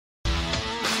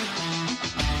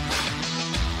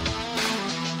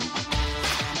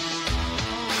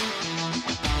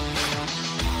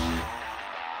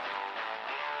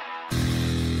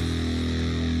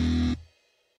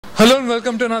Hello and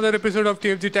welcome to another episode of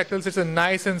TFG Tackles. It's a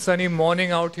nice and sunny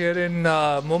morning out here in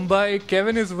Mumbai.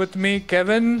 Kevin is with me.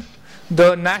 Kevin,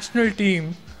 the national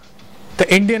team, the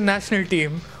Indian national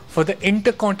team for the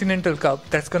Intercontinental Cup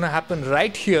that's going to happen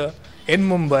right here in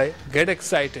Mumbai. Get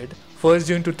excited. 1st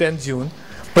June to 10th June.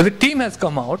 But the team has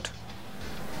come out.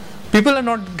 People are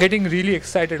not getting really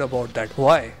excited about that.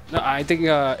 Why? No, I think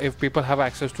if people have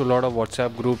access to a lot of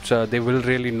WhatsApp groups, they will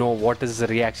really know what is the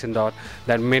reaction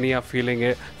that many are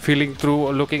feeling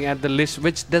through looking at the list,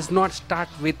 which does not start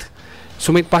with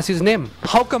Sumit Pasi's name.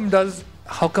 How come there is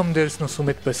no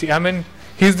Sumit Pasi? I mean,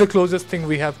 he's the closest thing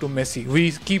we have to Messi.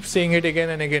 We keep saying it again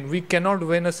and again. We cannot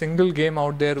win a single game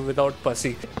out there without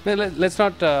Pasi. Let's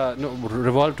not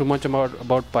revolve too much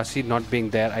about Pasi not being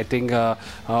there. I think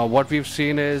what we've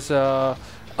seen is a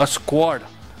squad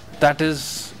that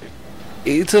it's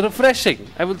refreshing.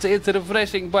 I would say it's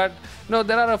refreshing, but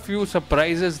there are a few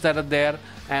surprises that are there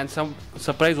and some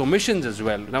surprise omissions as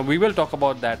well. Now we will talk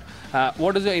about that.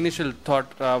 What is your initial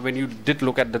thought when you did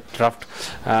look at the draft,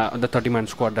 the 30-man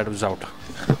squad that was out?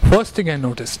 First thing I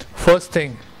noticed,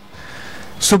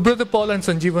 Subrata Paul and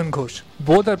Sanjeevan Ghosh,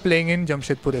 both are playing in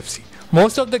Jamshedpur FC.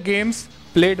 Most of the games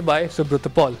played by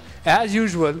Subrata Paul. As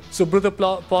usual, Subrata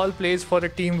Paul plays for a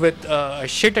team with a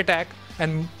shit attack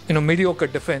and mediocre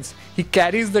defense. He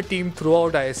carries the team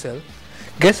throughout ISL.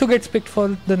 Guess who gets picked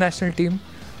for the national team?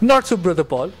 Not Subrata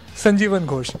Paul, Sanjeevan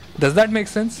Ghosh. Does that make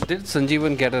sense? Did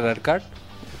Sanjeevan get a red card?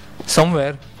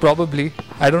 Somewhere, probably.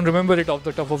 I don't remember it off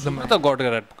the top of the mind. Got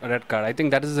a red card. I think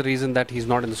that is the reason that he's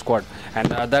not in the squad, and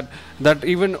that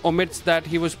even omits that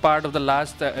he was part of the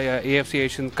last AFC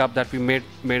Asian Cup that we made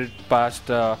it past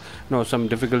some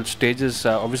difficult stages.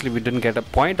 Obviously, we didn't get a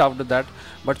point after that,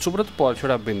 but Subrata Paul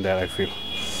should have been there, I feel.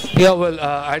 Yeah, well,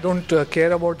 I don't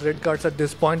care about red cards at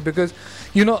this point because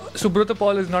Subrata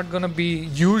Paul is not going to be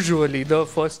usually the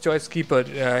first choice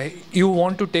keeper. You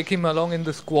want to take him along in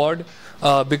the squad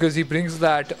because he brings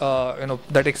that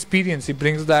that experience. He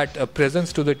brings that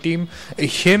presence to the team.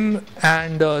 Him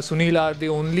and Sunil are the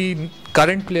only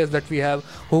current players that we have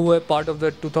who were part of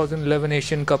the 2011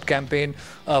 Asian Cup campaign.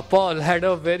 Paul had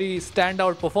a very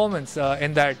standout performance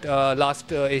in that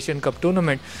last Asian Cup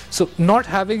tournament. So not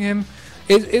having him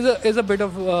is a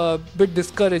bit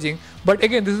discouraging. But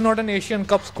again, this is not an Asian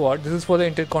Cup squad. This is for the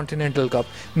Intercontinental Cup.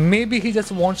 Maybe he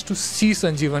just wants to see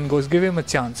Sanjeevan Ghosh, give him a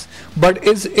chance. But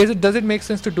does it make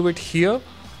sense to do it here,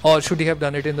 or should he have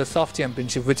done it in the SAF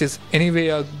Championship, which is anyway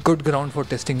a good ground for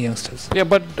testing youngsters? Yeah,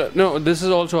 but this is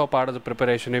also a part of the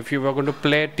preparation. If you were going to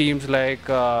play teams like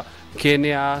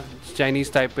Kenya,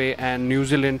 Chinese Taipei and New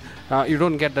Zealand, you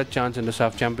don't get that chance in the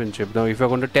SAF Championship. Now, if you're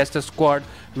going to test a squad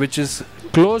which is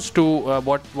close to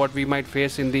what we might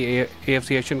face in the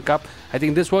AFC Asian Cup, I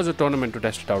think this was a tournament to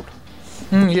test it out.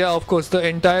 Yeah, of course. The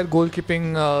entire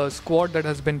goalkeeping squad that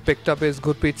has been picked up is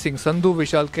Gurpreet Singh Sandhu,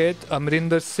 Vishal Kait,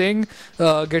 Amrinder Singh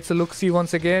gets a look-see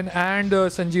once again, and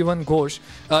Sanjeevan Ghosh.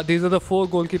 These are the 4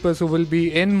 goalkeepers who will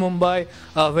be in Mumbai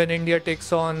when India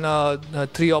takes on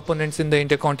 3 opponents in the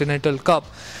Intercontinental Cup.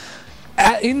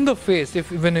 In the face,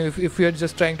 if we are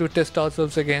just trying to test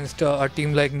ourselves against a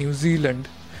team like New Zealand,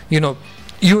 you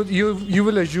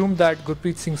will assume that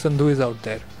Gurpreet Singh Sandhu is out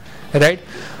there, right?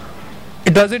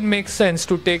 Does it make sense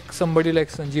to take somebody like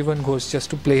Sanjeevan Ghosh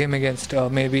just to play him against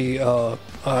maybe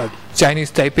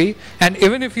Chinese Taipei? And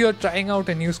even if you are trying out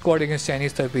a new squad against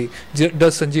Chinese Taipei,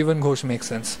 does Sanjeevan Ghosh make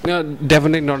sense?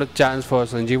 Definitely not a chance for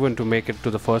Sanjeevan to make it to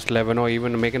the first 11 or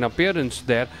even make an appearance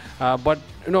there. But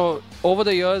over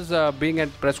the years, being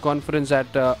at press conference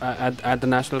at the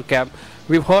national camp,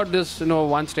 we've heard this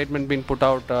one statement being put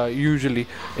out usually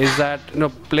is that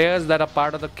players that are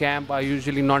part of the camp are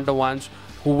usually not the ones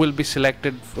who will be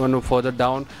selected further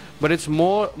down, but it's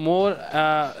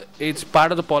it's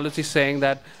part of the policy saying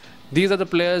that these are the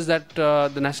players that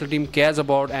the national team cares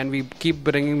about, and we keep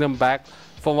bringing them back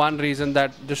for one reason,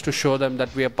 that just to show them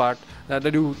that we are part, that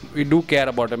we do care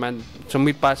about them, and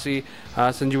Sumit Pasi,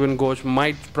 Sanjeevan Ghosh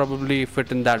might probably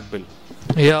fit in that bill.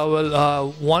 Yeah,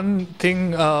 well, one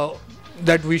thing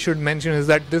that we should mention is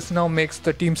that this now makes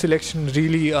the team selection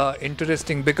really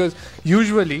interesting, because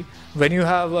usually when you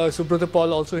have Subrata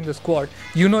Paul also in the squad,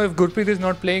 if Gurpreet is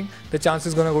not playing, the chance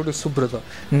is going to go to Subrata.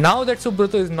 Now that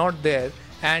Subrata is not there,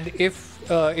 and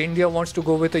if India wants to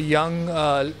go with a young,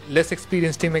 less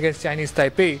experienced team against Chinese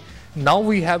Taipei, now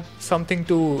we have something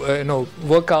to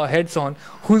work our heads on.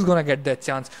 Who's going to get that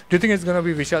chance? Do you think it's going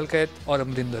to be Vishal Kait or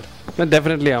Amrinder?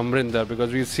 Definitely Amrinder,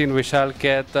 because we've seen Vishal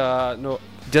Kait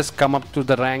just come up to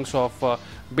the ranks of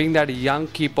being that young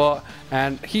keeper,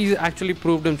 and he's actually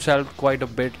proved himself quite a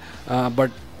bit,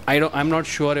 but I'm not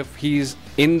sure if he's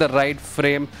in the right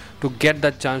frame to get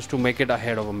that chance to make it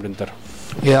ahead of Amrinder.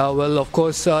 Yeah, well, of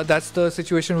course, that's the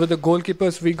situation with the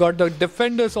goalkeepers. We got the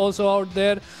defenders also out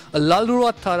there.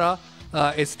 Lalruwa Thara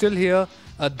is still here.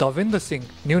 Davinder Singh,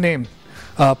 new name.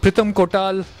 Pritam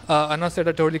Kotal,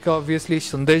 Anaseta Tolika, obviously.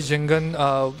 Sandesh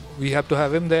Jingan, we have to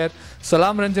have him there.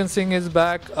 Salam Ranjan Singh is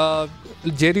back.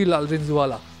 Jerry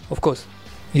Lalrinzwala, of course.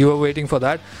 You were waiting for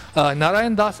that.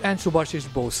 Narayan Das and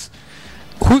Subhashish Bose.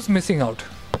 Who's missing out?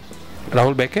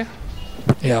 Rahul Beke?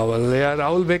 Yeah, well, yeah,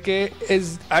 Rahul Beke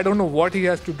is, I don't know what he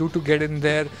has to do to get in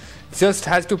there. Just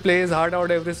has to play his heart out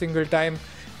every single time.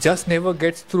 Just never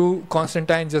gets through.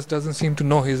 Constantine just doesn't seem to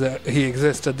know he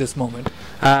exists at this moment.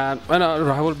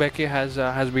 Rahul Beke has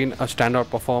been a standout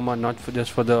performer, not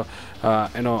just for the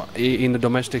in the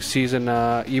domestic season,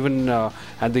 even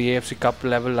at the AFC Cup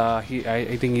level.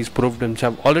 I think he's proved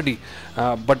himself already.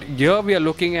 But here we are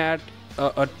looking at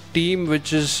a team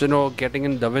which is getting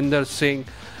in Davinder Singh.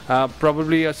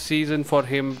 Probably a season for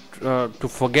him to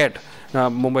forget.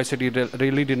 Mumbai City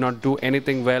really did not do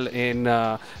anything well in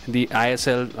the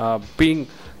ISL, being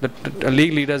the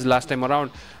league leaders last time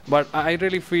around. But I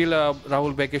really feel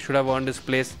Rahul Beke should have earned his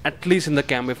place at least in the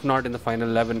camp, if not in the final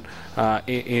 11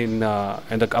 in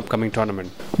the upcoming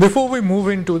tournament. Before we move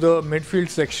into the midfield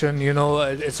section,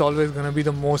 it's always going to be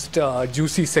the most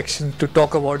juicy section to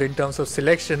talk about in terms of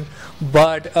selection.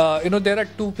 But there are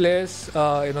two players.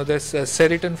 There's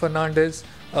Sheraton Fernandez,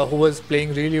 who was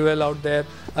playing really well out there,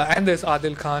 and there's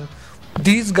Adil Khan.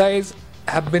 These guys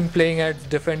have been playing as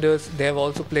defenders. They have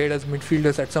also played as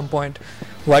midfielders at some point.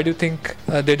 Why do you think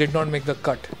they did not make the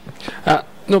cut?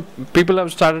 No, people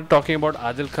have started talking about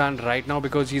Adil Khan right now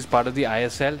because he's part of the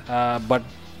ISL. But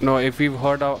if you've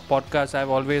heard our podcast, I've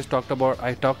always talked about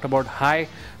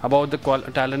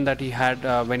the talent that he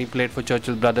had when he played for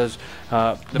Churchill Brothers.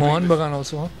 Mohan Bagan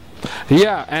also. Huh?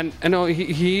 Yeah, and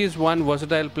he is one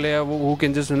versatile player who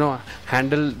can just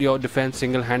handle your defense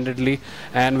single-handedly.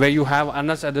 And where you have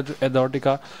Anas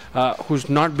Adortika, who's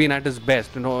not been at his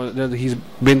best. He's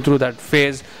been through that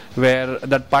phase where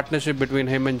that partnership between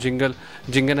him and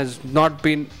Jingan has not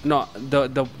been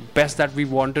the best that we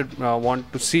want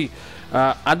to see.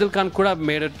 Adil Khan could have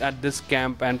made it at this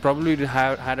camp and probably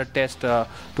had a test to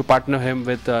partner him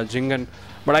with Jingan.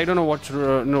 But I don't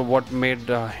know what made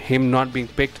him not being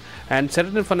picked. And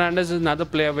Sheraton Fernandez is another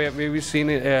player where we've seen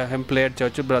him play at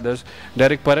Churchill Brothers.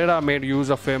 Derek Pereira made use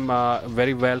of him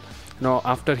very well.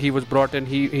 After he was brought in,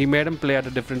 he made him play at a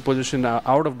different position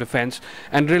out of defense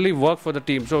and really work for the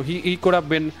team. So he could have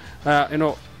been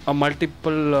a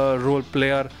multiple role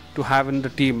player to have in the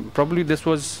team. Probably this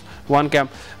was one camp.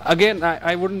 Again,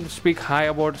 I wouldn't speak high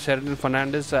about Sheraton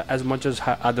Fernandez as much as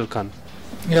Adil Khan.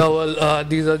 Yeah, well,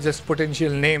 these are just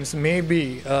potential names.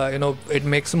 Maybe, it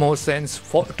makes more sense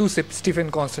to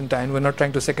Stephen Constantine. We're not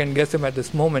trying to second guess him at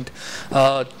this moment,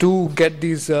 to get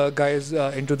these guys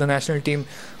into the national team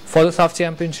for the SAF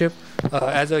Championship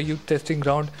as a youth testing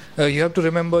ground. You have to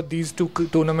remember these two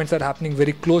tournaments are happening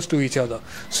very close to each other.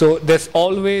 So there's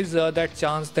always that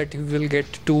chance that you will get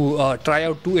to try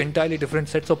out two entirely different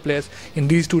sets of players in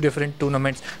these two different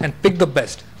tournaments and pick the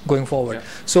best going forward. Yeah.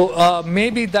 So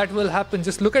maybe that will happen.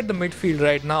 Just look at the midfield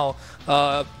right now.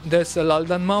 There's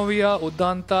Laldan Mavia,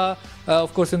 Udanta,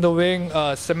 of course in the wing,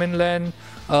 Seminlen,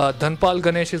 Dhanpal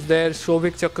Ganesh is there,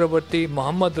 Shobik Chakrabarti,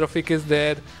 Muhammad Rafiq is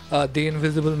there, the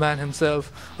invisible man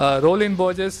himself. Rolin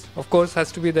Borges, of course,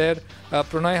 has to be there.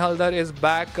 Pranay Haldar is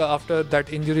back after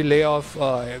that injury layoff.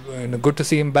 Good to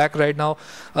see him back right now.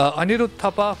 Anirudh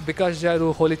Thapa, Bikash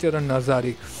Jairu, Holicharan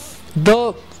Narzari.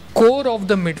 The core of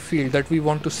the midfield that we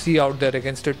want to see out there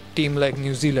against a team like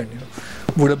New Zealand,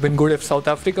 would have been good if South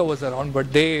Africa was around,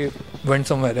 but they went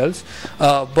somewhere else.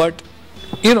 But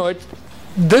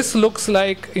this looks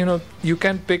like you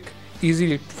can pick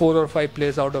easily 4 or 5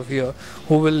 players out of here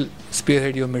who will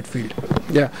spearhead your midfield.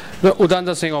 Yeah,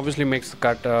 Udanta Singh obviously makes the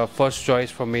cut. First choice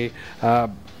for me.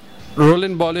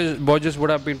 Roland Borges would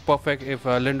have been perfect if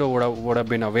Lindo would have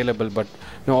been available, but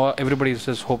everybody is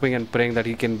just hoping and praying that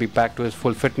he can be back to his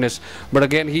full fitness. But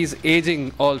again, he's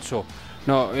aging also.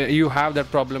 You have that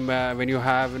problem when you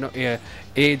have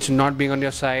age not being on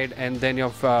your side, and then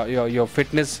your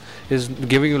fitness is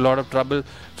giving you a lot of trouble.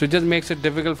 So it just makes it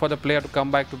difficult for the player to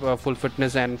come back to full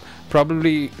fitness, and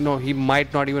probably he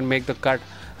might not even make the cut.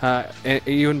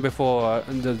 Even before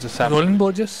the Roland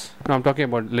Borges? No, I'm talking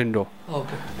about Lindo.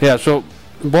 Okay. Yeah, so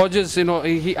Borges,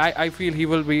 I feel he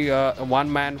will be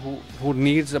one man who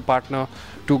needs a partner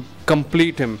to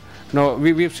complete him.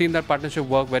 We've seen that partnership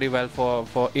work very well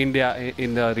for India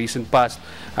in the recent past.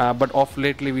 but off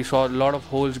lately we saw a lot of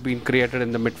holes being created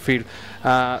in the midfield.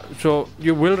 So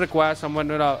you will require someone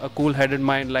with a cool-headed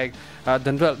mind like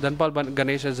Dhanpal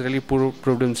Ganesh has really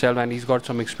proved himself, and he's got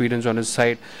some experience on his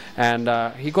side, and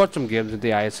he got some games with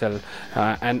the ISL,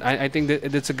 and I think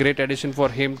that it's a great addition for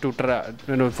him to try,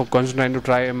 for Constantine to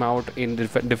try him out in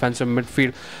defensive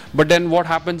midfield. But then what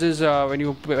happens is when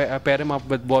you pair him up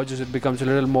with Borges, it becomes a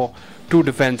little more too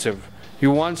defensive. You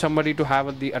want somebody to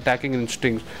have the attacking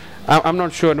instincts. I'm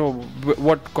not sure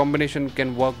what combination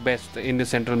can work best in the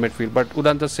central midfield. But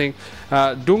Udanta Singh,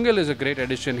 Dungal is a great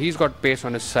addition. He's got pace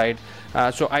on his side.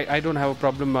 So I don't have a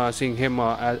problem seeing him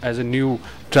as a new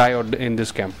tryout in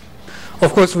this camp.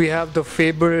 Of course, we have the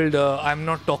fabled I'm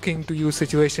not talking to you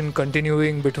situation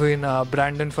continuing between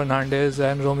Brandon Fernandez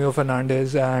and Romeo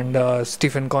Fernandez and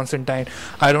Stephen Constantine.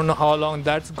 I don't know how long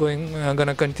that's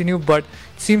gonna continue, but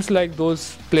it seems like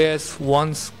those players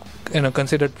once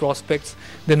considered prospects,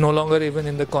 they're no longer even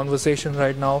in the conversation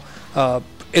right now.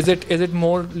 Is it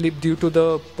more due to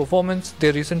the performance,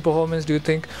 their recent performance, do you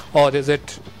think, or is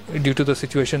it due to the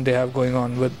situation they have going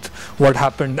on with what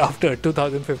happened after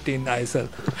 2015 ISL?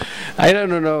 I don't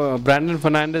know. Brandon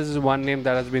Fernandez is one name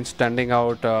that has been standing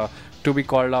out to be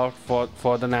called out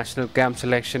for the national camp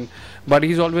selection, but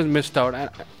he's always missed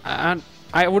out, and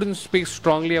I wouldn't speak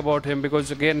strongly about him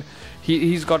because again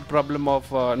he's got problem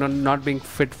of not being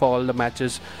fit for all the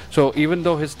matches. So even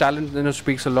though his talent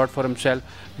speaks a lot for himself,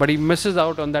 but he misses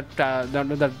out on that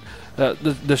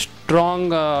the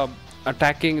strong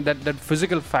attacking, that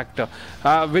physical factor,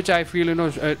 which I feel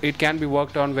it can be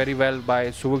worked on very well by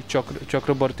Suvik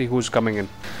Chakraborty, who's coming in.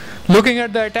 Looking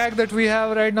at the attack that we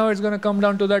have right now, it's going to come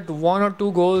down to that 1 or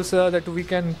 2 goals that we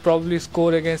can probably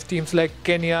score against teams like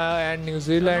Kenya and New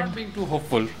Zealand. I'm not being too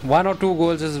hopeful. 1 or 2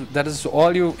 goals is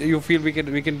all you feel we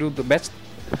can do the best.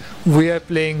 We are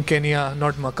playing Kenya,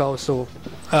 not Macau, so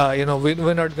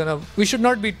we're not gonna. We should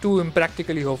not be too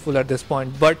impractically hopeful at this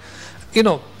point. But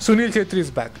Sunil Chhetri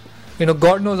is back.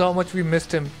 God knows how much we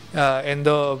missed him in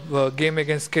the game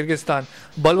against Kyrgyzstan.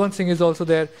 Balwant Singh is also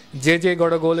there. JJ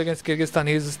got a goal against Kyrgyzstan.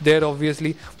 He's there,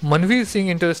 obviously. Manveer Singh,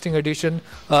 interesting addition.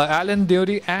 Alan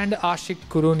Deori and Ashik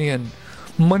Kurunian.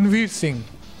 Manveer Singh,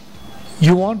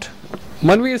 you want?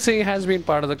 Manveer Singh has been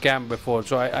part of the camp before,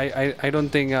 so I don't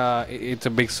think it's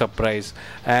a big surprise.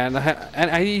 And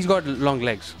he's got long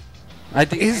legs. I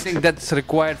think that's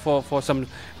required for some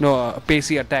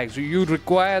pacey attacks. You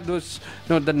require those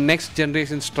the next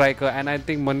generation striker, and I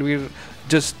think Manveer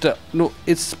just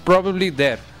it's probably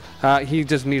there. He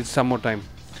just needs some more time.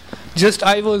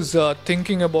 I was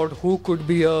thinking about who could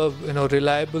be a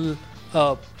reliable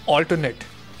alternate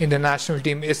in the national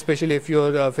team, especially if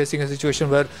you're facing a situation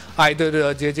where either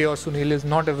JJ or Sunil is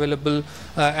not available,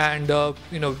 and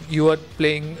you are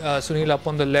playing Sunil up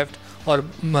on the left, or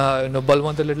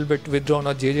Balwant a little bit withdrawn,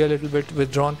 or JJ a little bit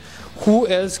withdrawn. Who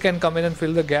else can come in and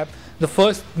fill the gap? The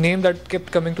first name that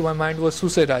kept coming to my mind was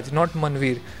Susairaj, not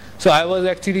Manveer. So I was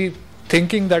actually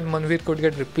thinking that Manveer could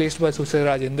get replaced by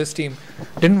Susairaj in this team.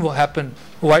 Didn't happen.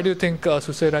 Why do you think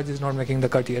Susairaj is not making the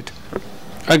cut yet?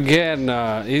 Again,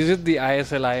 is it the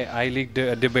ISL I-League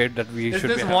debate that we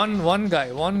should be having?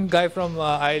 one guy from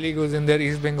I-League who's in there,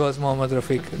 East Bengal's Mohammad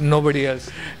Rafiq, nobody else.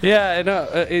 Yeah,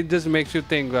 it just makes you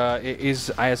think,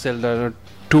 is ISL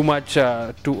too much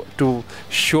to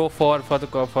show for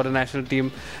the national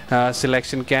team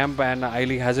selection camp, and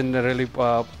I-League hasn't really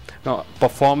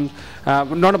performed.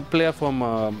 Not a player from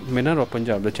NEROCA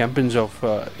Punjab, the champions of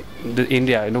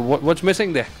India. What's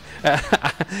missing there?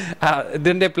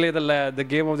 Didn't they play the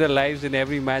game of their lives in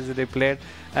every match that they played?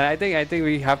 And I think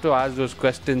we have to ask those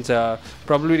questions.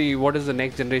 Probably, what is the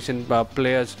next generation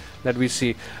players that we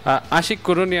see? Ashik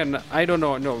Kurunian, I don't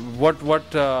know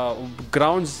what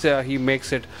grounds he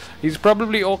makes it. He's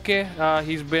probably okay.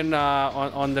 He's been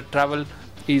on the travel.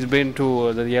 He's been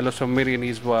to the Yellow Submarine,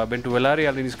 he's been to Villarreal,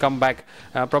 and he's come back.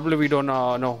 Probably we don't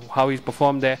know how he's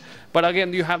performed there. But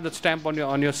again, you have that stamp on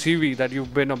your CV that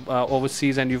you've been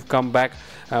overseas and you've come back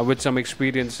with some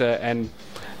experience, and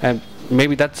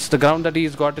maybe that's the ground that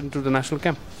he's got into the national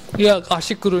camp. Yeah,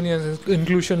 Ashik Kurunian's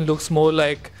inclusion looks more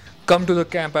like come to the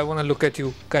camp, I want to look at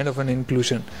you kind of an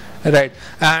inclusion, right?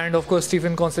 And of course,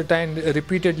 Stephen Constantine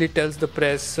repeatedly tells the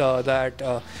press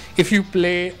that if you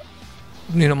play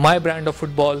my brand of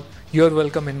football, you're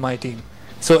welcome in my team.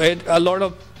 So a lot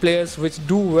of players which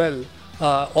do well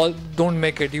all don't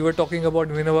make it. You were talking about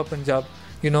Vinova Punjab,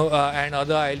 and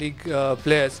other I-League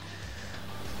players.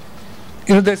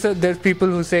 there's people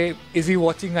who say, is he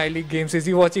watching I-League games? Is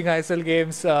he watching ISL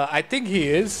games? I think he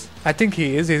is.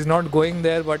 He's not going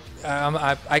there, but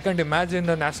I can't imagine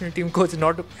a national team coach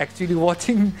not actually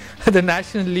watching the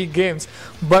National League games.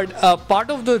 But part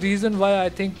of the reason why I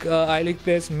think I-League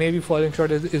players may be falling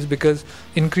short is because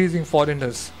increasing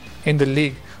foreigners in the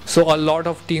league. So a lot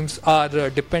of teams are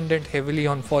dependent heavily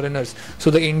on foreigners. So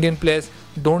the Indian players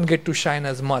don't get to shine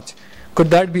as much. Could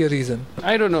that be a reason?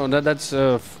 I don't know. That's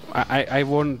I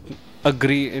won't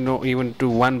agree, even to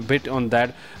one bit on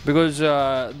that, because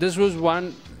this was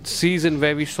one season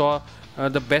where we saw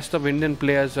the best of Indian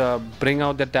players bring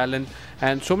out their talent,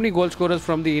 and so many goal scorers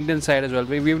from the Indian side as well.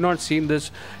 We've not seen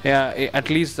this at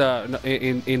least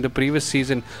in the previous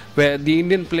season, where the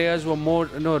Indian players were more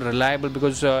reliable,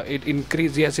 because it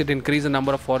increased the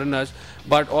number of foreigners,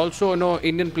 but also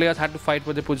Indian players had to fight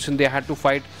for the position. They had to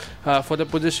fight for the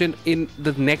position in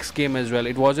the next game as well.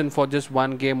 It wasn't for just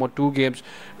one game or two games.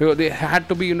 They had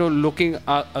to be looking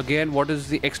again what is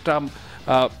the extra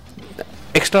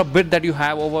bit that you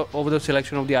have over the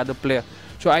selection of the other player.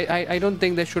 So I don't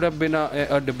think there should have been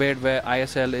a debate where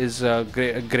ISL is a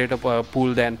greater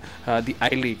pool than the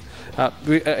I-League.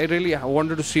 I really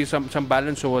wanted to see some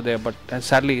balance over there, but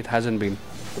sadly it hasn't been.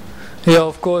 Yeah,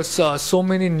 of course, so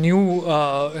many new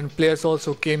players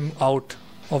also came out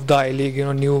of the I-League,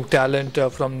 new talent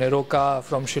from NEROCA,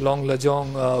 from Shillong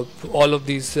Lajong, all of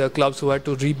these clubs who had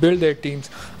to rebuild their teams.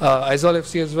 Aizawl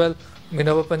FC as well,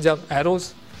 Minerva Punjab,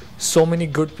 Arrows. So many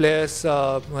good players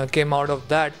came out of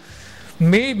that.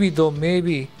 Maybe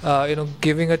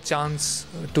giving a chance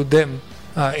to them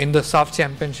in the SAF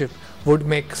Championship would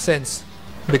make sense,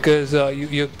 because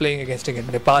you're playing against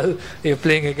Nepal, you're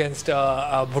playing against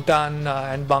Bhutan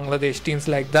and Bangladesh, teams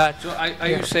like that. So are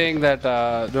you saying that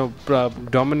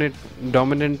dominant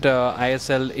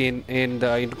ISL in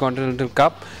the Intercontinental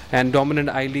Cup and dominant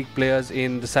I-League players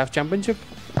in the SAF Championship?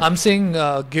 I'm saying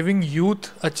giving youth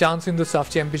a chance in the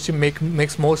SAF Championship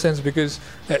makes more sense, because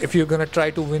if you're going to try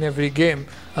to win every game,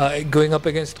 going up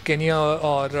against Kenya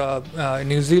or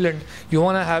New Zealand, you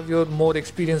want to have your more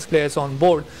experienced players on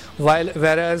board.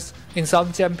 Whereas in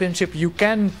SAF Championship, you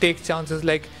can take chances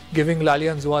like giving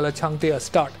Lalian Zwala Changte a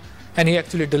start, and he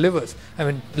actually delivers. I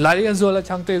mean, Lalian Zwala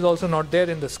Changte is also not there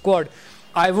in the squad.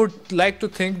 I would like to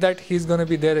think that he's going to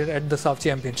be there at the SAF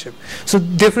Championship. So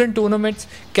different tournaments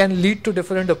can lead to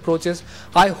different approaches.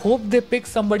 I hope they pick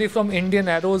somebody from Indian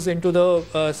Arrows into the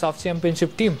SAF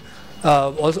Championship team.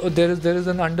 Also, there is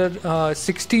an under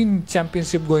 16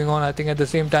 championship going on, I think, at the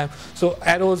same time. So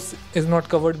Arrows is not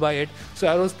covered by it. So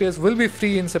Arrows players will be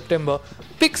free in September.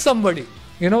 Pick somebody.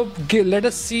 Let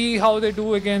us see how they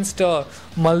do against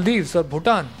Maldives or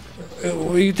Bhutan.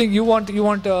 You think you want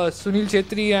Sunil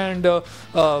Chetri and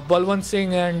Balwant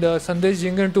Singh and Sandesh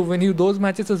Jingan to win you those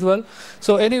matches as well?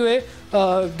 So anyway,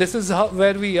 this is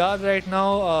where we are right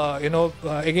now.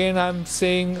 Again, I'm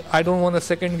saying I don't want to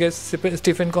second guess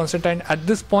Stephen Constantine at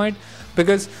this point,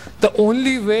 because the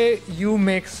only way you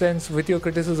make sense with your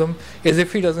criticism is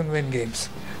if he doesn't win games.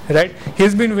 Right?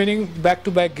 He's been winning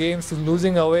back-to-back games.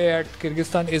 Losing away at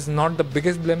Kyrgyzstan is not the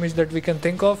biggest blemish that we can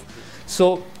think of.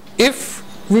 So if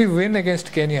we win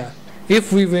against Kenya,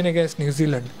 if we win against New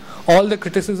Zealand, all the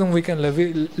criticism we can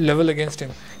level against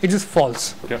him, it just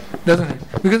falls, doesn't it?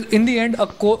 Because in the end,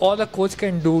 all a coach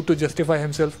can do to justify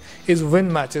himself is win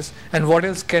matches, and what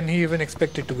else can he even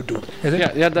expect it to do? Is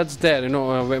it? Yeah, that's there.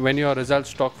 When your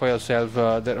results talk for yourself,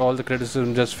 all the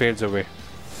criticism just fades away.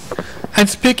 And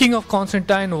speaking of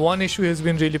Constantine, one issue he's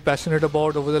been really passionate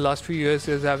about over the last few years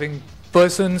is having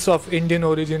persons of Indian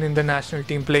origin in the national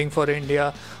team playing for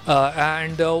India.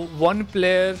 And one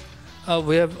player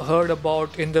we have heard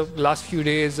about in the last few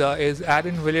days is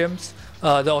Aryn Williams,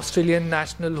 the Australian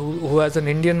national who has an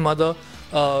Indian mother,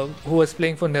 who was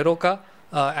playing for NEROCA.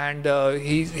 And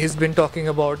he's been talking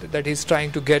about that he's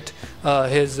trying to get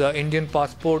his Indian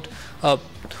passport.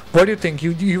 What do you think?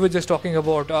 You were just talking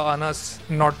about Anas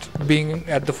not being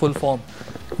at the full form.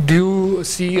 Do you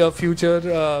see a future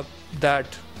that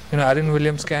Aryn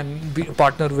Williams can be a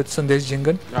partner with Sandesh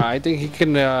Jingan? I think he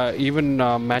can even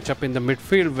match up in the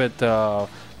midfield with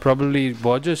probably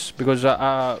Borges, because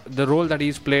the role that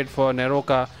he's played for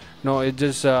NEROCA,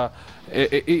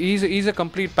 he's a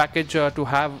complete package to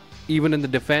have even in the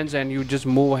defense, and you just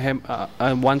move him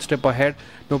one step ahead.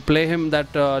 Play him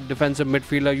that defensive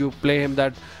midfielder, you play him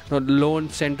that lone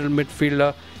central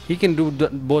midfielder. he can do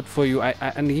both for you,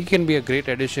 and he can be a great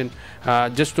addition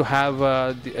just to have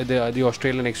the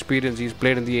Australian experience. He's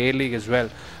played in the A-League as well.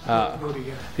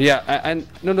 And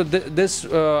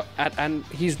and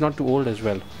he's not too old as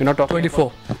well. We're not talking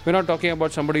 24. We're not talking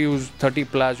about somebody who's 30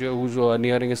 plus, who's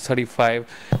nearing his 35.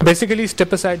 Basically,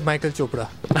 step aside Michael Chopra.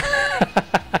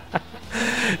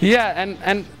 Yeah,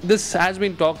 and this has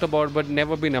been talked about but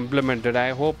never been implemented.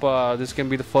 I hope this can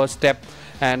be the first step,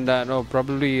 and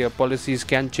probably policies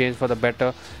can change for the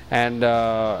better, and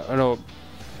the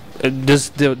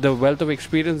wealth of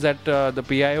experience that the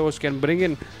PIOs can bring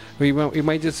in, we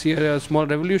might just see a small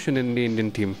revolution in the Indian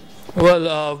team. Well,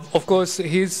 of course,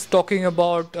 he's talking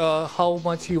about how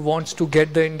much he wants to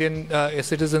get the Indian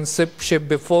citizenship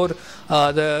before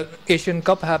the Asian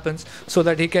Cup happens, so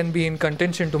that he can be in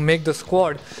contention to make the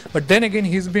squad. But then again,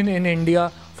 he's been in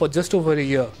India for just over a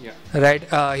year, right?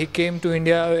 He came to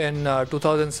India in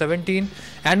 2017,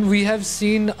 and we have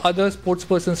seen other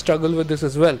sportspersons struggle with this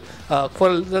as well.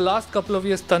 For the last couple of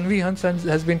years, Tanvi Hans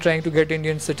has been trying to get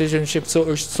Indian citizenship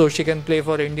so she can play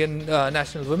for Indian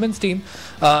national women's team.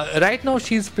 Right now,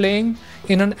 she's playing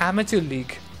in an amateur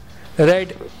league.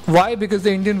 Right? Why? Because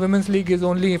the Indian Women's League is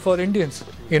only for Indians.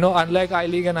 Unlike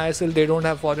I-League and ISL, they don't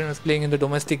have foreigners playing in the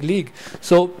domestic league.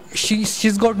 So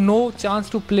she's got no chance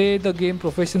to play the game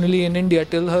professionally in India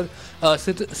till her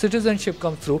citizenship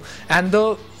comes through. And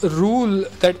the rule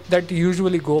that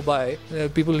usually go by,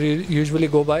 people usually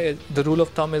go by, the rule of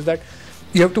thumb is that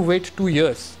you have to wait 2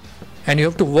 years. And you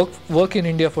have to work in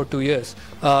India for 2 years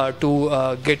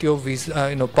to get your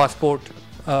visa, passport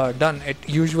done. It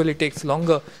usually takes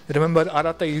longer. Remember,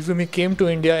 Arata Izumi came to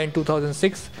India in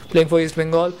 2006 playing for East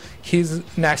Bengal. His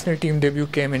national team debut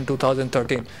came in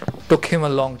 2013. Took him a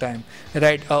long time,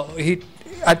 right?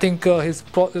 I think his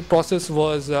process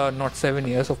was not 7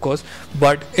 years, of course,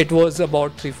 but it was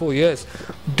about 3-4 years.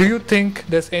 Do you think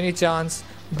there's any chance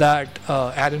that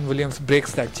Aryn Williams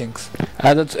breaks that jinx?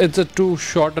 It's a too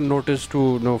short a notice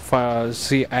to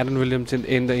see Aryn Williams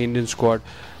in the Indian squad,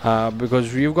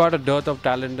 because you've got a dearth of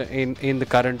talent in the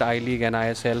current I-League and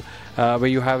ISL, where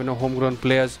you have homegrown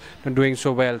players doing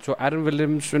so well. So Aryn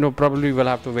Williams probably will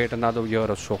have to wait another year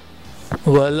or so.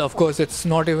 Well, of course, it's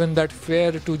not even that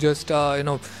fair to just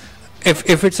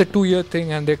if it's a 2-year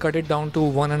thing and they cut it down to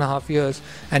 1.5 years,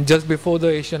 and just before the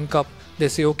Asian Cup they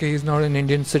say, okay, he's not an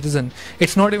Indian citizen.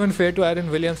 It's not even fair to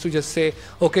Aryn Williams to just say,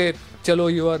 okay,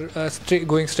 chalo, you are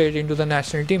going straight into the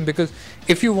national team. Because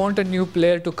if you want a new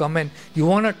player to come in, you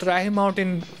want to try him out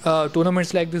in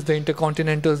tournaments like this, the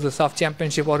Intercontinentals, the SAF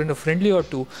Championship, or in a friendly or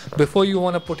two, before you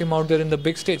want to put him out there in the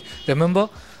big stage. Remember,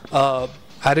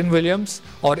 Aryn Williams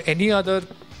or any other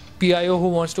PIO who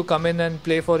wants to come in and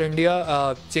play for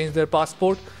India, change their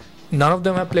passport, none of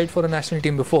them have played for a national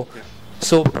team before.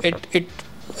 So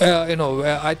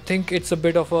I think it's a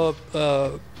bit of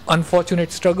a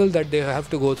unfortunate struggle that they have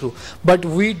to go through. But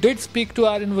we did speak to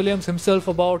Aryn Williams himself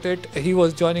about it. He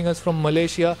was joining us from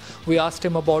Malaysia. We asked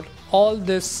him about all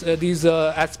these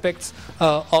aspects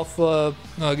of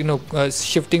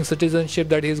shifting citizenship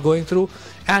that he's going through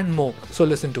and more. So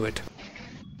listen to it.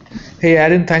 Hey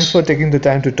Aryn, thanks for taking the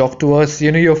time to talk to us.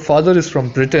 Your father is from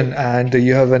Britain and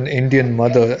you have an Indian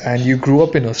mother, and you grew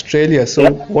up in Australia.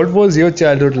 So what was your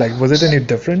childhood like? Was it any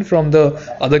different from the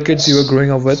other kids you were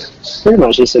growing up with? Pretty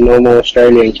much just a normal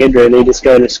Australian kid, really. Just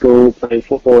going to school, playing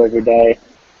football every day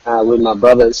with my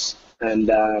brothers, and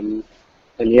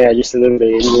yeah, just a little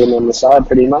bit Indian on the side,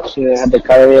 pretty much. I had to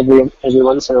curry every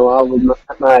once in a while with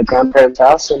my grandparents'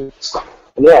 house, and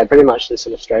yeah, pretty much just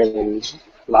an Australian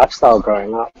lifestyle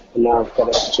growing up. And now I've got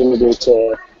an opportunity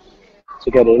to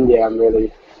go to India. I'm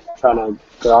really trying to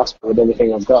grasp with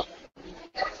everything I've got.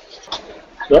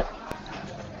 Yep.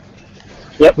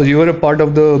 Well, you were a part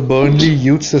of the Burnley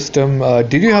youth system.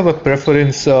 Did you have a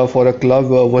preference for a club?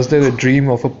 Was there a dream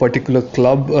of a particular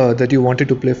club that you wanted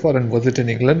to play for, and was it in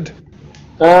England?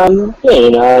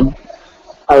 Yeah,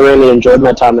 I really enjoyed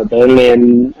my time at Burnley,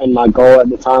 and my goal at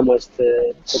the time was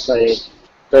to play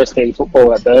first team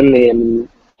football at Burnley, and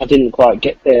I didn't quite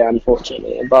get there,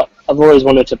 unfortunately. But I've always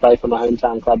wanted to play for my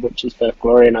hometown club, which is Perth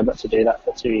Glory, and I got to do that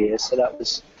for 2 years. So that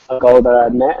was a goal that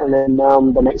I'd met, and then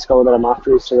the next goal that I'm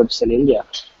after is to represent India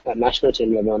at national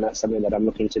team level, and that's something that I'm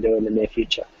looking to do in the near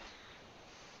future.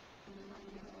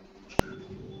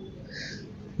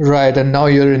 Right, and now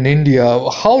you're in India.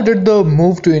 How did the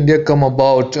move to India come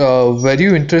about? Were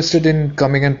you interested in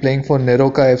coming and playing for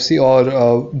NEROCA FC,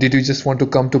 or did you just want to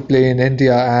come to play in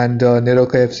India, and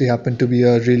NEROCA FC happened to be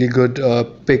a really good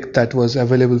pick that was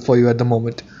available for you at the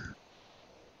moment?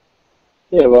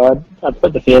 Yeah, well, I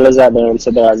put the feelers out there and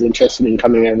said that I was interested in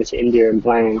coming over to India and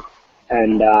playing,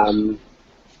 and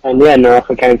yeah,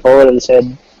 NEROCA came forward and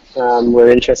said were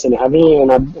interested in having you,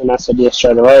 and I said yes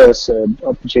straight away. It was an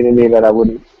opportunity that I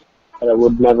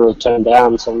would never have turned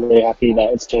down. So I'm really happy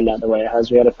that it's turned out the way it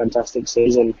has. We had a fantastic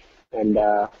season, and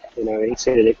we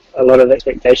exceeded a lot of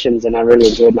expectations, and I really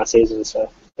enjoyed my season. So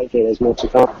hopefully there's more to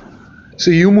come. So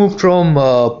you moved from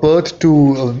Perth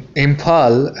to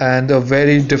Imphal, and a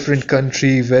very different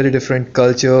country, very different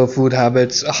culture, food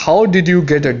habits. How did you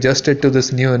get adjusted to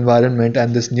this new environment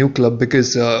and this new club?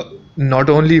 Because not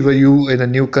only were you in a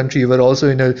new country, you were also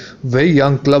in a very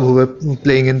young club who were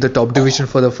playing in the top division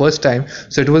for the first time.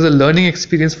 So it was a learning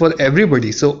experience for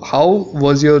everybody. So how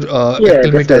was your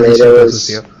acclimatization process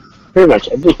here? Pretty much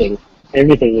everything.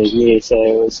 Everything was new,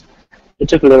 so it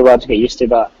took a little while to get used to,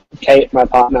 but Kate, my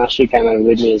partner, she came over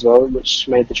with me as well, which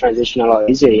made the transition a lot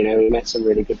easier. We met some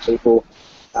really good people,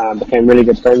 became really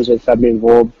good friends with Fabian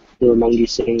Vorb, Mangi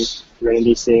Singh,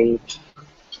 Randy Singh,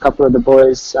 a couple of the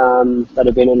boys that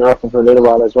have been in NEROCA for a little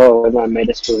while as well. Everyone made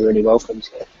us feel really welcome,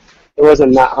 so it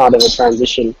wasn't that hard of a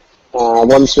transition.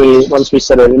 Once we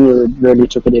settled in, we really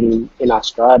took it in our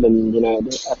stride, and I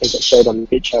think it showed on the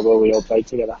pitch how well we all played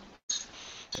together.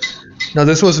 Now,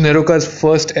 this was NEROCA's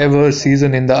first ever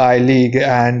season in the I-League,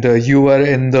 and you were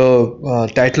in the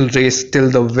title race till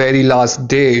the very last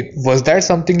day. Was that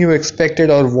something you expected,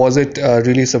 or was it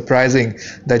really surprising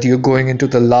that you're going into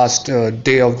the last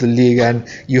day of the league and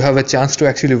you have a chance to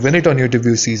actually win it on your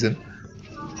debut season?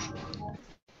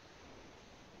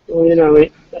 Well,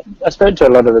 I spoke to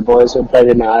a lot of the boys who played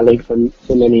in the I-League for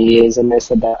many years, and they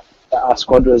said that our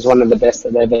squad was one of the best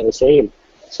that they've ever seen.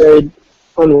 So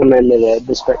on one end of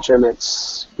the spectrum,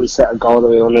 we set a goal that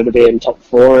we wanted to be in top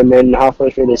 4, and then halfway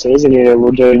through the season,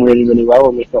 we're doing really, really well,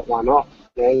 and we thought, why not?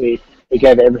 We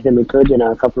gave it everything we could.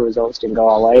 A couple of results didn't go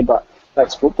our way, but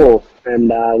that's football, and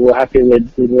we're happy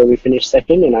with where we finished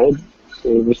second.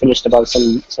 We finished above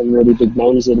some really big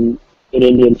names in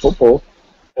Indian football,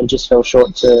 and just fell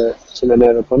short to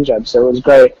Minerva Punjab. So it was a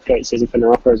great season for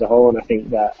NEROCA as a whole, and I think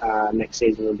that next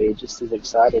season will be just as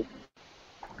exciting.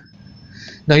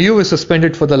 Now, you were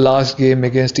suspended for the last game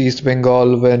against East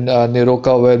Bengal when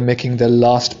NEROCA were making their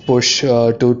last push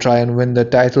to try and win the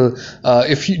title.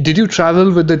 Did you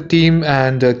travel with the team,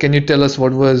 and can you tell us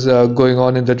what was going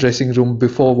on in the dressing room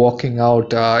before walking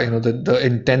out? The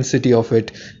intensity of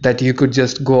it, that you could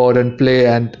just go out and play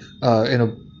and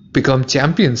become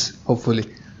champions, hopefully.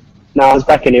 No, I was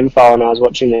back in Imphal and I was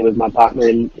watching it with my partner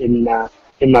in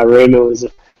my room.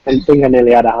 I think I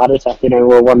nearly had a heart attack. We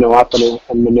were 1-0 up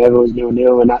and Minerva was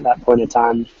 0-0, and at that point in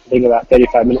time, I think about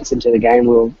 35 minutes into the game,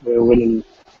 we were winning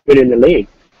the league.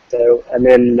 So, and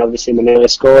then obviously Minerva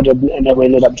scored, and then we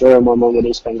ended up drawing 1-1 with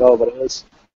East Bengal. But it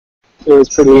was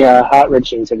pretty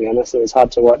heart-wrenching, to be honest. It was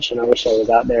hard to watch, and I wish I was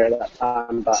out there at that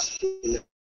time. But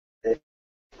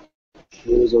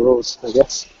rules are rules, I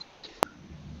guess.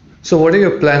 So, what are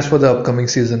your plans for the upcoming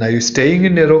season? Are you staying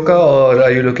in NEROCA, or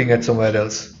are you looking at somewhere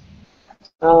else?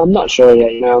 I'm not sure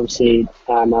yet. Obviously,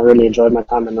 I really enjoyed my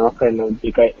time in NEROCA, and it would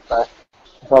be great if I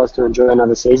was to enjoy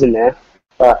another season there.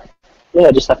 But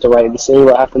yeah, just have to wait and see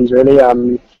what happens. Really,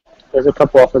 there's a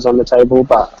couple offers on the table,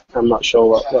 but I'm not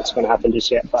sure what's going to happen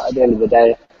just yet. But at the end of the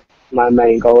day, my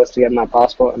main goal is to get my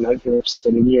passport and hopefully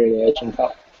represent India in the Asian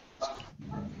Cup.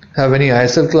 Have any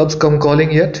ISL clubs come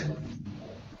calling yet?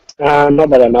 Not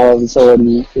that I know of. It's all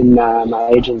in my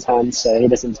agent's hands, so he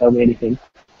doesn't tell me anything,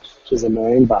 which is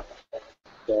annoying. But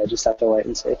yeah, just have to wait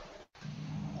and see.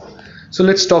 So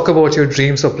let's talk about your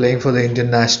dreams of playing for the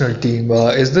Indian national team.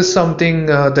 Is this something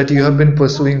that you have been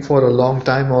pursuing for a long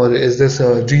time, or is this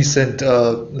a recent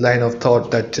line of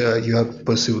thought that you have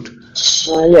pursued?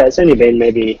 Yeah, it's only been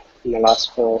maybe in the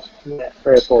last 3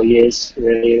 or 4 years.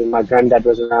 Really, my granddad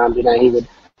was around. He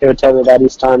would tell me about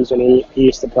his times when he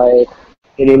used to play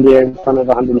in India in front of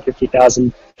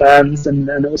 150,000 fans, and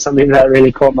it was something that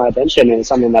really caught my attention, and it's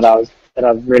something that I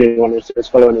really wanted to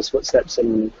follow in his footsteps,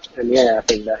 and yeah, I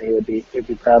think that he would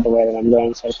be proud the way that I'm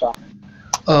going so far.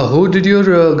 Who did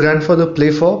your grandfather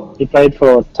play for? He played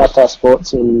for Tata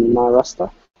Sports in Maharashtra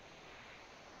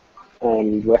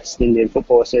and West Indian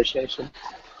Football Association.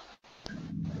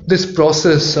 This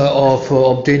process of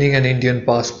obtaining an Indian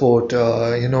passport,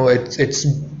 it's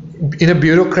in a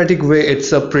bureaucratic way,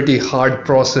 it's a pretty hard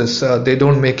process. They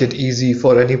don't make it easy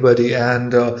for anybody,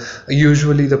 and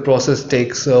usually the process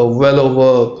takes well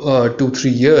over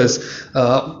 2-3 years.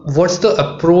 What's the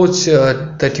approach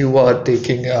that you are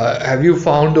taking? Have you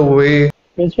found a way?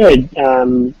 It's very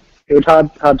it was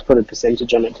hard to put a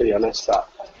percentage on it, to be honest. But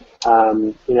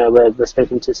we're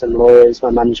speaking to some lawyers. My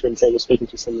management team is speaking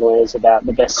to some lawyers about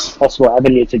the best possible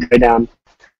avenue to go down,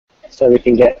 so we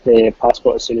can get the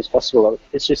passport as soon as possible.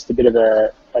 It's just a bit of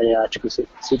a tricky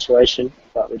situation,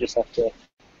 but we just have to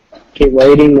keep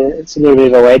waiting. It's a little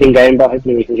bit of a waiting game, but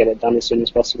hopefully we can get it done as soon as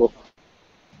possible.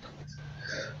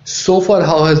 So far,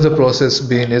 how has the process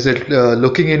been? Is it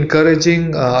looking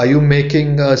encouraging? Are you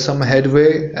making some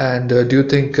headway? And do you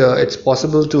think it's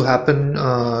possible to happen,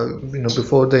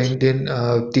 before the Indian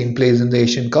team plays in the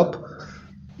Asian Cup?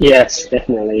 Yes,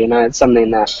 definitely. It's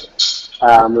something that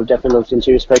we've definitely looked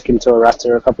into. We've spoken to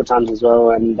Arata a couple of times as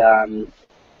well, and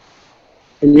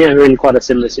yeah, we're in quite a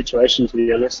similar situation, to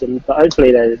be honest. But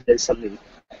hopefully there's something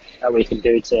that we can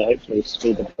do to hopefully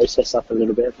speed the process up a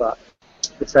little bit. But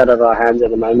it's out of our hands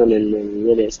at the moment, and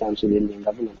really it's down to the Indian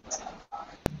government.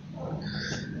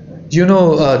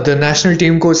 The national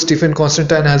team coach Stephen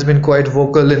Constantine has been quite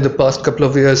vocal in the past couple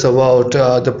of years about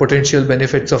the potential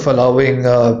benefits of allowing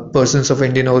persons of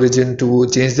Indian origin to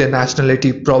change their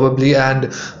nationality probably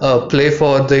and play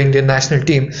for the Indian national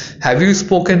team. Have you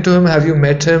spoken to him? Have you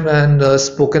met him and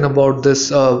spoken about this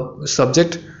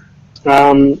subject?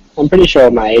 I'm pretty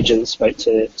sure my agent spoke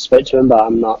to him,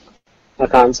 but I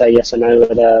can't say yes or no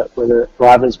whether I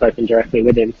haven't spoken directly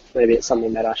with him. Maybe it's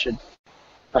something that I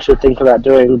should think about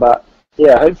doing, but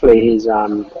yeah, hopefully he's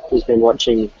been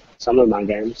watching some of my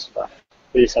games, but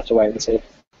we just have to wait and see.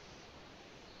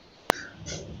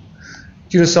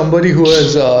 Somebody who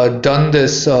has done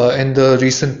this in the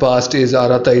recent past is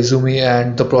Arata Izumi,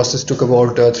 and the process took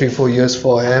about 3-4 years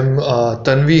for him.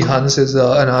 Tanvi Hans is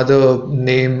another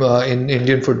name in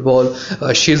Indian football.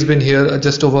 She's been here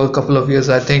just over a couple of years,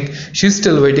 I think. She's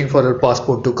still waiting for her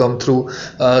passport to come through.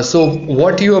 So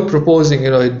what you are proposing,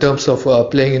 in terms of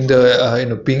playing in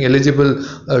the, being eligible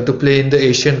to play in the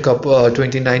Asian Cup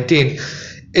 2019,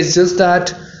 it's just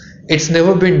that it's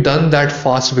never been done that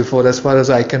fast before, as far as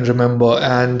I can remember.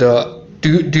 And are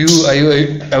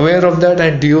you aware of that?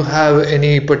 And do you have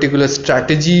any particular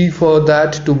strategy for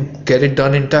that to get it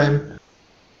done in time?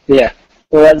 Yeah,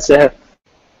 well, that's why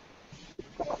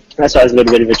it's a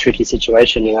little bit of a tricky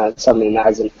situation. It's something that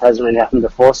hasn't really happened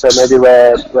before. So maybe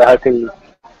we're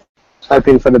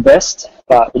hoping for the best,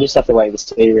 but we just have to wait and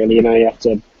see. Really, you have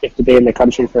to be in the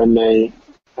country for a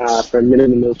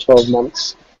minimum of 12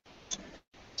 months.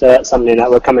 So that's something that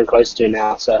we're coming close to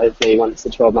now. So hopefully once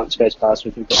the 12 months goes past,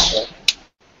 we can put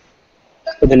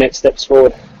the next steps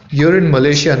forward. You're in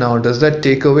Malaysia now. Does that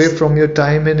take away from your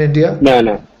time in India?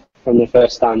 No. From the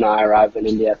first time that I arrived in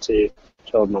India to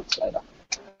 12 months later.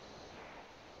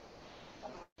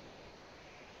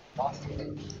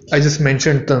 I just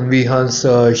mentioned Tanvi Hans.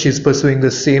 She's pursuing the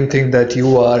same thing that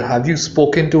you are. Have you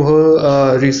spoken to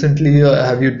her recently?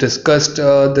 Have you discussed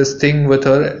this thing with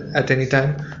her at any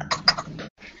time?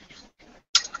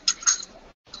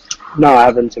 No, I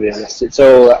haven't, to be honest. It's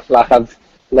all like I've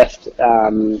left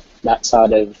that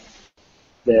side of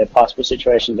the passport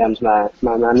situation down to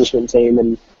my management team,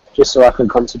 and just so I can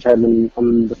concentrate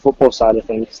on the football side of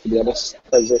things, to be honest.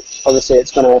 Because obviously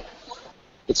it's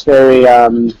very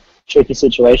tricky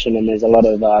situation, and there's a lot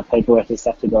of paperwork and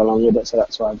stuff to go along with it. So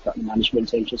that's why I've got the management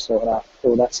team to sort out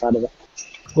all that side of it.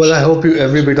 Well, I hope you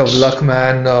every bit of luck,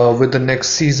 man, with the next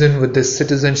season, with this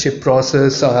citizenship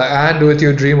process, and with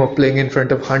your dream of playing in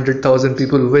front of 100,000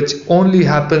 people, which only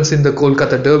happens in the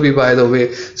Kolkata Derby, by the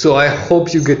way. So I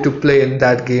hope you get to play in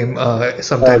that game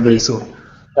sometime very soon.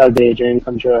 That'll be a dream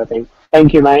come true, I think.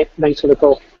 Thank you, mate. Thanks for the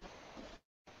call.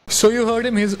 So you heard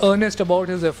him, he's earnest about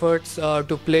his efforts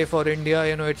to play for India.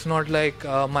 It's not like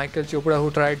Michael Chopra,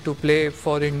 who tried to play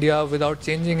for India without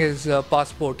changing his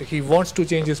passport. He wants to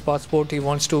change his passport. He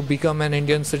wants to become an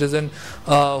Indian citizen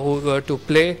to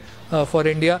play for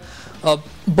India.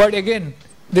 But again,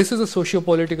 this is a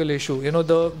socio-political issue.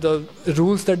 The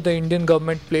rules that the Indian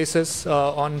government places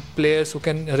on players who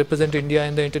can represent India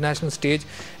in the international stage,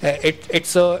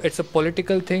 it's a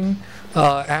political thing,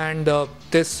 and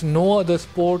there's no other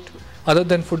sport other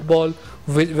than football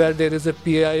where there is a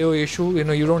PIO issue.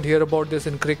 You don't hear about this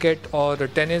in cricket or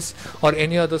tennis or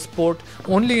any other sport.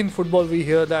 Only in football we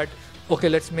hear that, okay,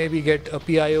 let's maybe get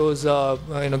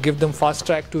PIOs, give them fast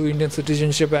track to Indian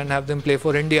citizenship and have them play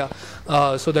for India,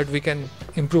 so that we can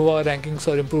improve our rankings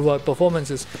or improve our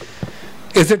performances.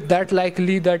 Is it that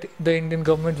likely that the Indian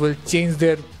government will change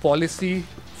their policy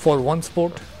for one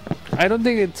sport? I don't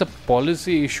think it's a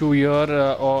policy issue here,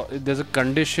 or there's a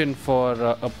condition for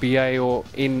a PIO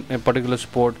in a particular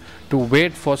sport to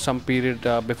wait for some period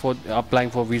before applying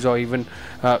for visa, or even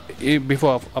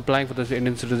before applying for the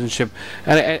Indian citizenship.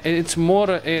 And it's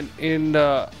more in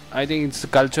I think it's the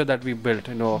culture that we built.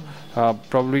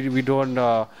 Probably we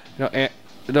don't.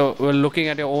 We're looking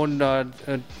at your own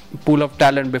pool of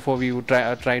talent before we would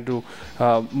try to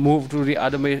move to the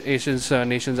other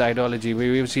nations' ideology.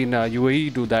 We've seen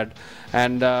UAE do that,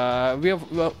 and we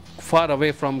are far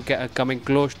away from coming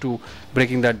close to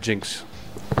breaking that jinx.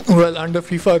 Well, under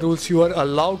FIFA rules, you are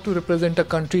allowed to represent a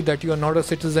country that you are not a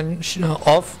citizen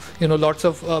of. Lots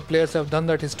of players have done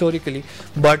that historically,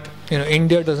 but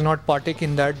India does not partake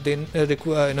in that. They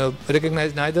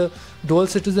recognize neither dual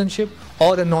citizenship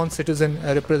or a non-citizen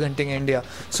representing India.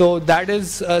 So that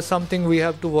is something we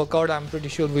have to work out. I'm pretty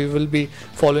sure we will be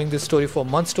following this story for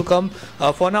months to come.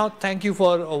 For now, thank you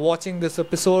for watching this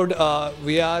episode.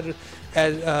 We are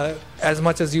as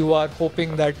much as you are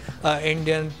hoping that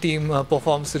Indian team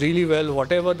performs really well,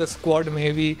 whatever the squad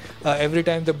may be. Every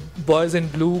time the boys in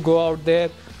blue go out there,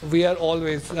 we are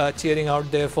always cheering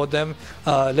out there for them.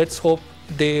 Let's hope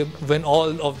they win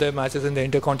all of their matches in the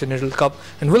Intercontinental Cup,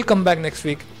 and we'll come back next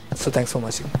week. So thanks for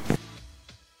watching.